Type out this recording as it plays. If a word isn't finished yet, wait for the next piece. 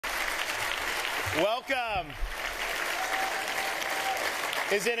Welcome.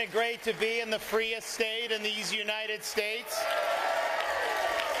 Isn't it great to be in the freest state in these United States?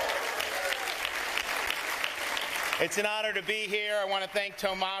 It's an honor to be here. I want to thank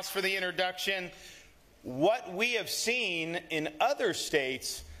Tomas for the introduction. What we have seen in other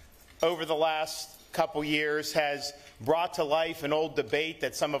states over the last couple years has brought to life an old debate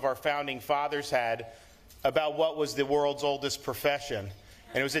that some of our founding fathers had about what was the world's oldest profession.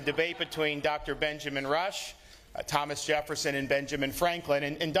 And it was a debate between Dr. Benjamin Rush, Thomas Jefferson, and Benjamin Franklin.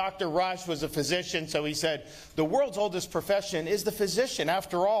 And Dr. Rush was a physician, so he said, the world's oldest profession is the physician.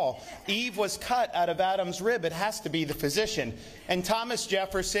 After all, Eve was cut out of Adam's rib. It has to be the physician. And Thomas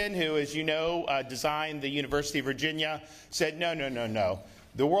Jefferson, who, as you know, designed the University of Virginia, said, no, no, no, no.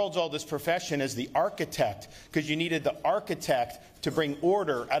 The world's oldest profession is the architect, because you needed the architect to bring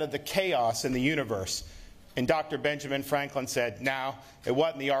order out of the chaos in the universe. And Dr. Benjamin Franklin said, no, it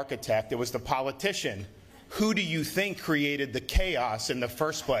wasn't the architect, it was the politician. Who do you think created the chaos in the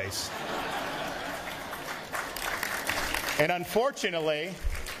first place? And unfortunately,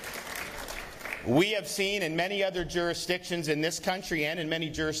 we have seen in many other jurisdictions in this country and in many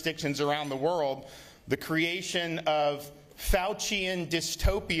jurisdictions around the world the creation of Faucian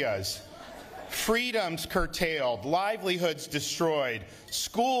dystopias. Freedoms curtailed, livelihoods destroyed,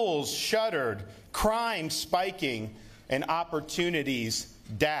 schools shuttered, crime spiking, and opportunities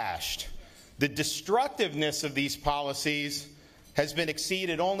dashed. The destructiveness of these policies has been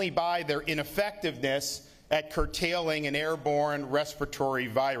exceeded only by their ineffectiveness at curtailing an airborne respiratory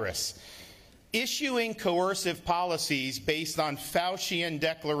virus. Issuing coercive policies based on Faucian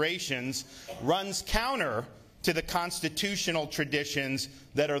declarations runs counter to the constitutional traditions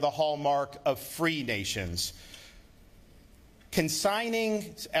that are the hallmark of free nations.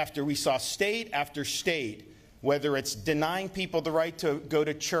 Consigning, after we saw state after state, whether it's denying people the right to go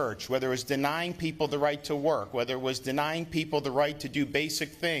to church, whether it was denying people the right to work, whether it was denying people the right to do basic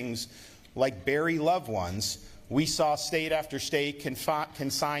things like bury loved ones, we saw state after state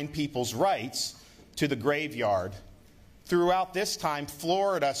consign people's rights to the graveyard. Throughout this time,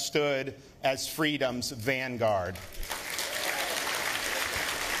 Florida stood as freedom's vanguard.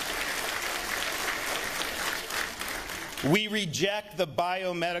 We reject the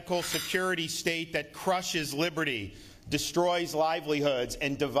biomedical security state that crushes liberty, destroys livelihoods,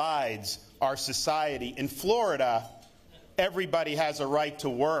 and divides our society. In Florida, everybody has a right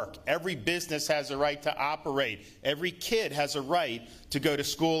to work. Every business has a right to operate. Every kid has a right to go to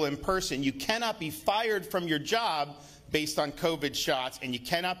school in person. You cannot be fired from your job based on COVID shots, and you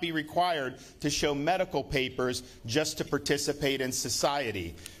cannot be required to show medical papers just to participate in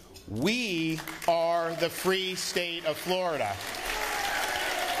society. We are the free state of Florida.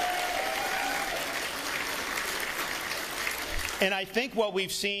 And I think what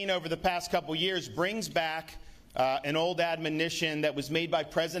we've seen over the past couple years brings back an old admonition that was made by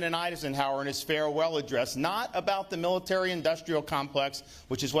President Eisenhower in his farewell address, not about the military-industrial complex,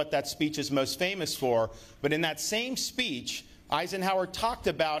 which is what that speech is most famous for, but in that same speech, Eisenhower talked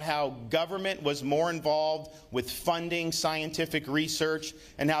about how government was more involved with funding scientific research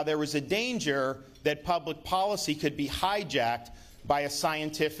and how there was a danger that public policy could be hijacked by a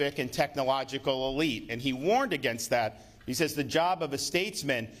scientific and technological elite. And he warned against that. He says the job of a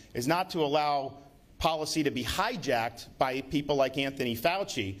statesman is not to allow policy to be hijacked by people like Anthony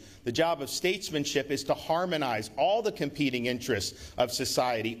Fauci. The job of statesmanship is to harmonize all the competing interests of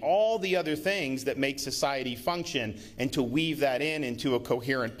society, all the other things that make society function, and to weave that into a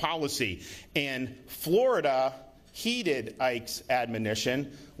coherent policy. And Florida heeded Ike's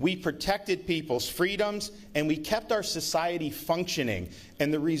admonition. We protected people's freedoms, and we kept our society functioning.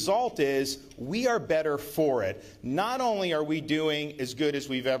 And the result is we are better for it. Not only are we doing as good as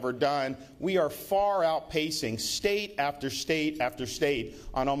we've ever done, we are far outpacing state after state after state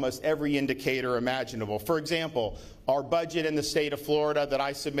on almost every indicator imaginable. For example, our budget in the state of Florida that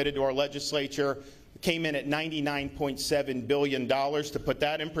I submitted to our legislature came in at $99.7 billion. To put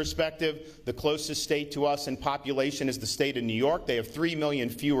that in perspective, the closest state to us in population is the state of New York. They have 3 million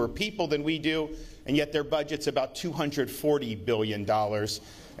fewer people than we do, and yet their budget's about $240 billion.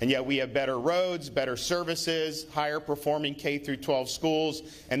 And yet we have better roads, better services, higher performing K-12 schools,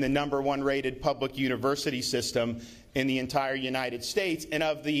 and the #1 rated public university system in the entire United States. And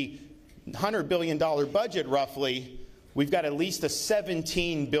of the $100 billion budget, roughly, we've got at least a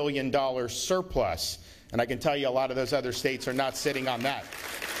 $17 billion surplus. And I can tell you a lot of those other states are not sitting on that.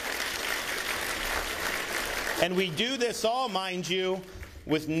 And we do this all, mind you,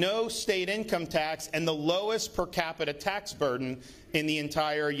 with no state income tax and the lowest per capita tax burden in the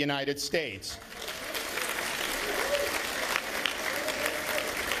entire United States.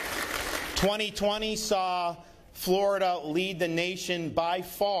 2020 saw Florida lead the nation by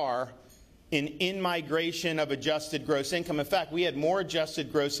far in in-migration of adjusted gross income. In fact, we had more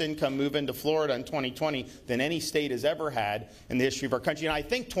adjusted gross income move into Florida in 2020 than any state has ever had in the history of our country. And I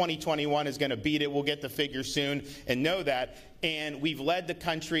think 2021 is going to beat it. We'll get the figures soon and know that. And we've led the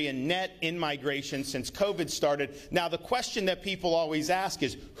country in net in-migration since COVID started. Now, the question that people always ask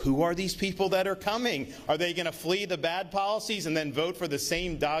is, who are these people that are coming? Are they going to flee the bad policies and then vote for the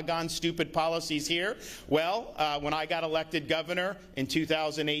same doggone stupid policies here? Well, when I got elected governor in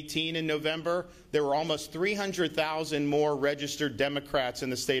 2018 in November, there were almost 300,000 more registered Democrats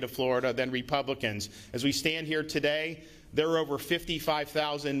in the state of Florida than Republicans. As we stand here today, there are over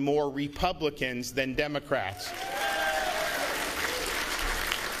 55,000 more Republicans than Democrats.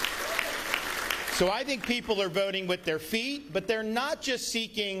 So I think people are voting with their feet, but they're not just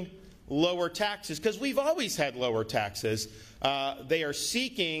seeking lower taxes, because we've always had lower taxes. They are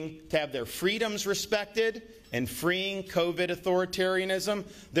seeking to have their freedoms respected and freeing COVID authoritarianism.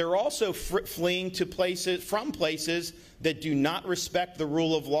 They're also fleeing to from places that do not respect the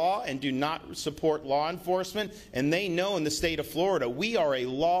rule of law and do not support law enforcement. And they know in the state of Florida, we are a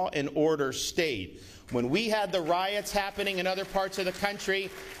law and order state. When we had the riots happening in other parts of the country,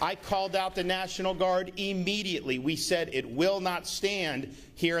 I called out the National Guard immediately. We said it will not stand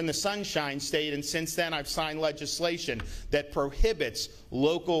here in the Sunshine State, and since then I've signed legislation that prohibits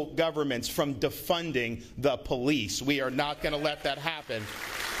local governments from defunding the police. We are not going to let that happen.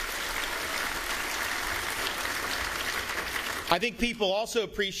 I think people also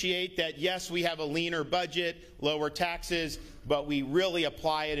appreciate that, yes, we have a leaner budget, lower taxes, but we really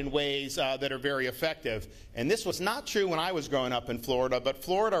apply it in ways that are very effective. And this was not true when I was growing up in Florida, but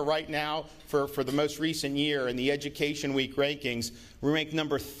Florida right now, for the most recent year in the Education Week rankings, we rank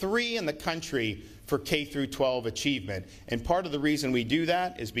number 3 in the country for K through 12 achievement. And part of the reason we do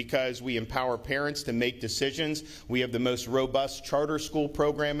that is because we empower parents to make decisions. We have the most robust charter school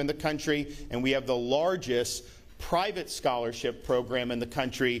program in the country, and we have the largest private scholarship program in the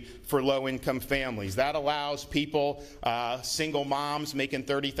country for low-income families. That allows people, single moms making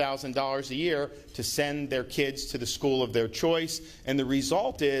 $30,000 a year, to send their kids to the school of their choice. And the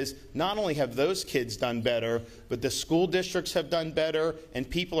result is, not only have those kids done better, but the school districts have done better, and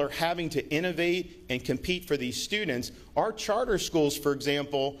people are having to innovate and compete for these students. Our charter schools, for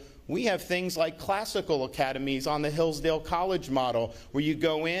example, we have things like classical academies on the Hillsdale College model, where you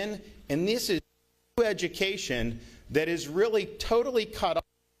go in, and this is education that is really totally cut off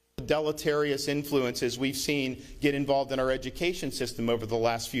the deleterious influences we've seen get involved in our education system over the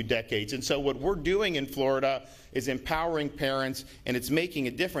last few decades. And so what we're doing in Florida is empowering parents, and it's making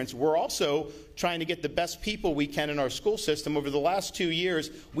a difference. We're also trying to get the best people we can in our school system. Over the last 2 years,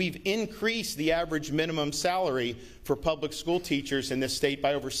 we've increased the average minimum salary for public school teachers in this state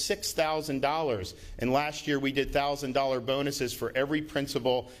by over $6,000. And last year, we did $1,000 bonuses for every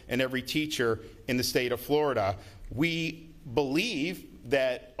principal and every teacher in the state of Florida. We believe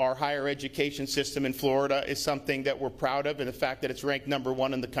that our higher education system in Florida is something that we're proud of, and the fact that it's ranked number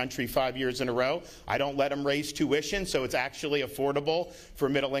 1 in the country 5 years in a row. I don't let them raise tuition, so it's actually affordable for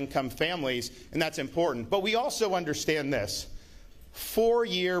middle-income families, and that's important. But we also understand this.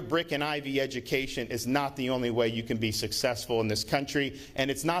 4-year brick and ivy education is not the only way you can be successful in this country,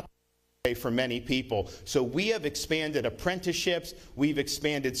 and it's not for many people. So we have expanded apprenticeships, we've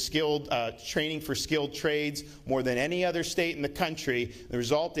expanded training for skilled trades more than any other state in the country. The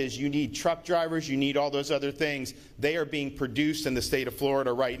result is you need truck drivers, you need all those other things. They are being produced in the state of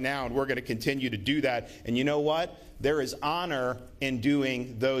Florida right now, and we're going to continue to do that. And you know what? There is honor in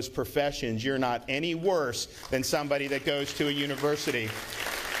doing those professions. You're not any worse than somebody that goes to a university.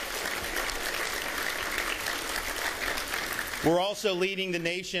 We're also leading the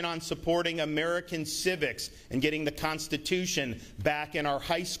nation on supporting American civics and getting the Constitution back in our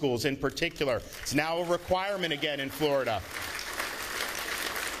high schools in particular. It's now a requirement again in Florida.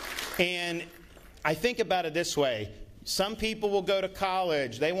 And I think about it this way. Some people will go to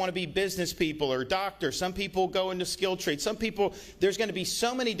college. They want to be business people or doctors. Some people go into skilled trades. Some people, there's going to be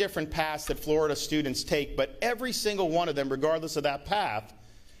so many different paths that Florida students take, but every single one of them, regardless of that path,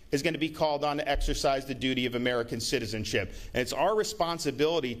 is going to be called on to exercise the duty of American citizenship. And it's our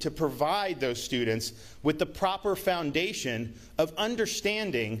responsibility to provide those students with the proper foundation of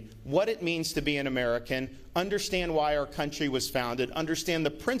understanding what it means to be an American, understand why our country was founded, understand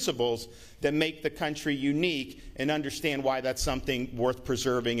the principles that make the country unique, and understand why that's something worth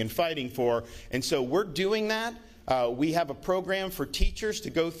preserving and fighting for. And so we're doing that. We have a program for teachers to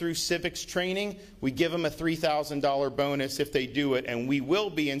go through civics training. We give them a $3,000 bonus if they do it, and we will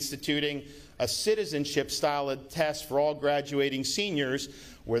be instituting a citizenship style test for all graduating seniors,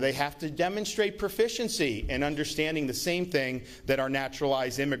 where they have to demonstrate proficiency in understanding the same thing that our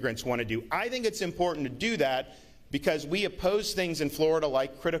naturalized immigrants want to do. I think it's important to do that because we oppose things in Florida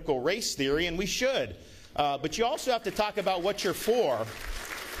like critical race theory, and we should. But you also have to talk about what you're for.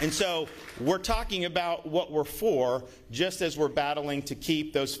 And so we're talking about what we're for, just as we're battling to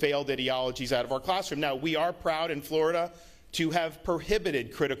keep those failed ideologies out of our classroom. Now, we are proud in Florida to have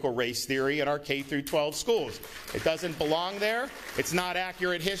prohibited critical race theory in our K through 12 schools. It doesn't belong there. It's not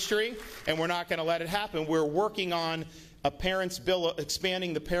accurate history, and we're not going to let it happen. We're working on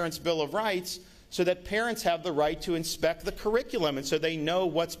expanding the Parents' Bill of Rights so that parents have the right to inspect the curriculum and so they know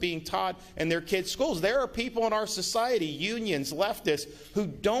what's being taught in their kids' schools. There are people in our society, unions, leftists, who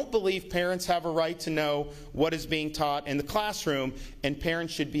don't believe parents have a right to know what is being taught in the classroom, and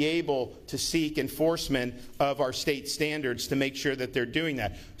parents should be able to seek enforcement of our state standards to make sure that they're doing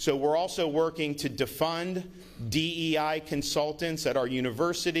that. So we're also working to defund DEI consultants at our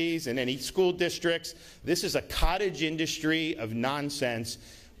universities and any school districts. This is a cottage industry of nonsense.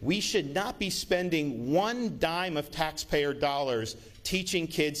 We should not be spending one dime of taxpayer dollars teaching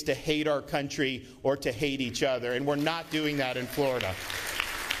kids to hate our country or to hate each other, and we're not doing that in Florida.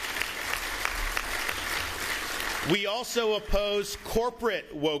 We also oppose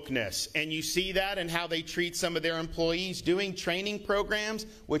corporate wokeness, and you see that in how they treat some of their employees, doing training programs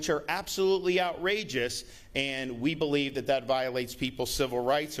which are absolutely outrageous, and we believe that that violates people's civil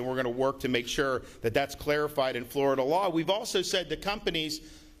rights, and we're going to work to make sure that that's clarified in Florida law. We've also said to companies,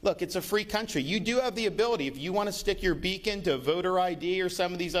 look, it's a free country. You do have the ability, if you want to stick your beak into voter ID or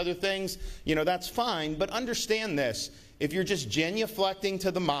some of these other things, you know, that's fine. But understand this. If you're just genuflecting to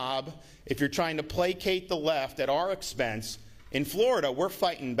the mob, if you're trying to placate the left at our expense, in Florida, we're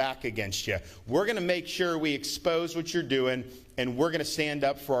fighting back against you. We're going to make sure we expose what you're doing, and we're going to stand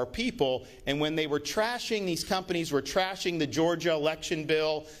up for our people. And when they were trashing, these companies were trashing the Georgia election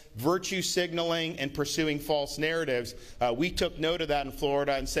bill, virtue signaling, and pursuing false narratives, we took note of that in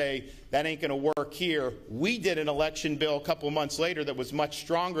Florida and say, that ain't going to work here. We did an election bill a couple months later that was much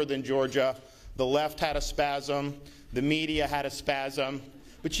stronger than Georgia. The left had a spasm. The media had a spasm.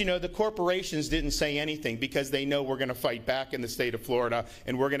 But, you know, the corporations didn't say anything because they know we're going to fight back in the state of Florida,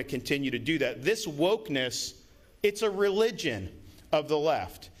 and we're going to continue to do that. This wokeness, it's a religion of the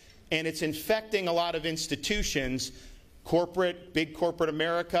left, and it's infecting a lot of institutions, big corporate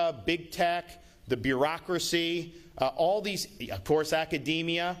America, big tech, the bureaucracy, all these, of course,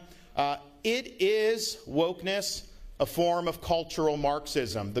 academia. It is wokeness, a form of cultural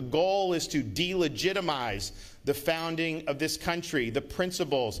Marxism. The goal is to delegitimize the founding of this country, the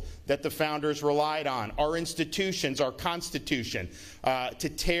principles that the founders relied on, our institutions, our Constitution, to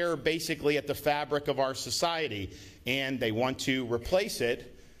tear basically at the fabric of our society. And they want to replace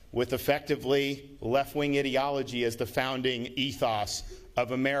it with effectively left-wing ideology as the founding ethos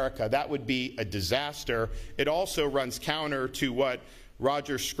of America. That would be a disaster. It also runs counter to what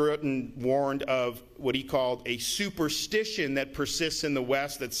Roger Scruton warned of, what he called a superstition that persists in the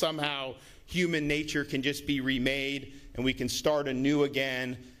West, that somehow human nature can just be remade and we can start anew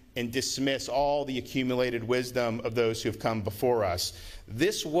again and dismiss all the accumulated wisdom of those who have come before us.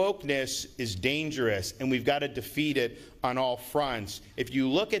 This wokeness is dangerous, and we've got to defeat it on all fronts. If you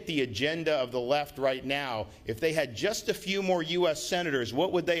look at the agenda of the left right now, if they had just a few more U.S. senators,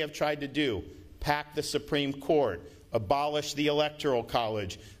 what would they have tried to do? Pack the Supreme Court, abolish the Electoral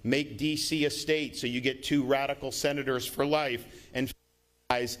College, make D.C. a state so you get 2 radical senators for life, and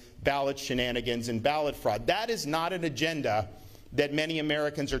ballot shenanigans and ballot fraud. That is not an agenda that many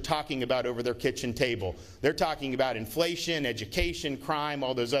Americans are talking about over their kitchen table. They're talking about inflation, education, crime,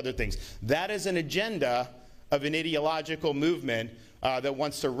 all those other things. That is an agenda of an ideological movement that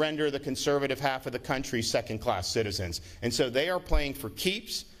wants to render the conservative half of the country second-class citizens. And so they are playing for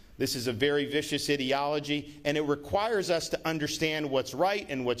keeps. This is a very vicious ideology, and it requires us to understand what's right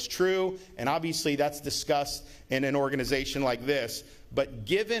and what's true, and obviously that's discussed in an organization like this. But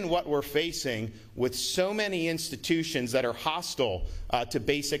given what we're facing with so many institutions that are hostile to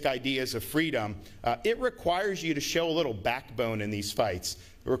basic ideas of freedom, it requires you to show a little backbone in these fights.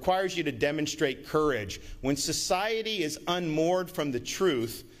 It requires you to demonstrate courage. When society is unmoored from the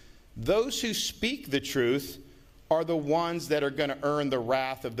truth, those who speak the truth are the ones that are going to earn the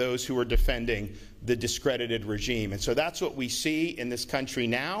wrath of those who are defending the discredited regime. And so that's what we see in this country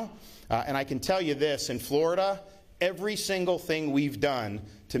now. And I can tell you this, in Florida, every single thing we've done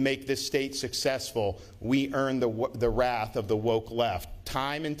to make this state successful, we earn the wrath of the woke left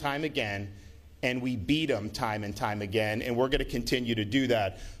time and time again, and we beat them time and time again, and we're going to continue to do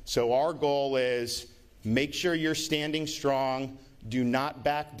that. So our goal is make sure you're standing strong, do not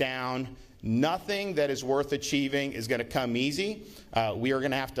back down, Nothing that is worth achieving is going to come easy. We are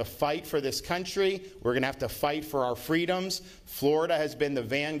going to have to fight for this country. We're going to have to fight for our freedoms. Florida has been the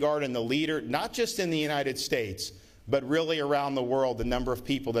vanguard and the leader, not just in the United States, but really around the world. The number of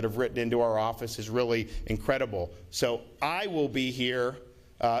people that have written into our office is really incredible. So I will be here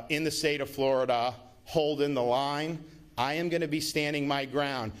in the state of Florida holding the line. I am going to be standing my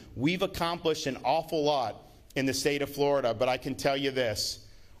ground. We've accomplished an awful lot in the state of Florida, but I can tell you this.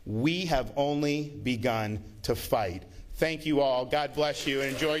 We have only begun to fight. Thank you all. God bless you,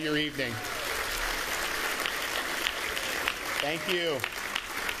 and enjoy your evening. Thank you.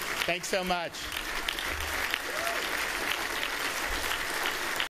 Thanks so much.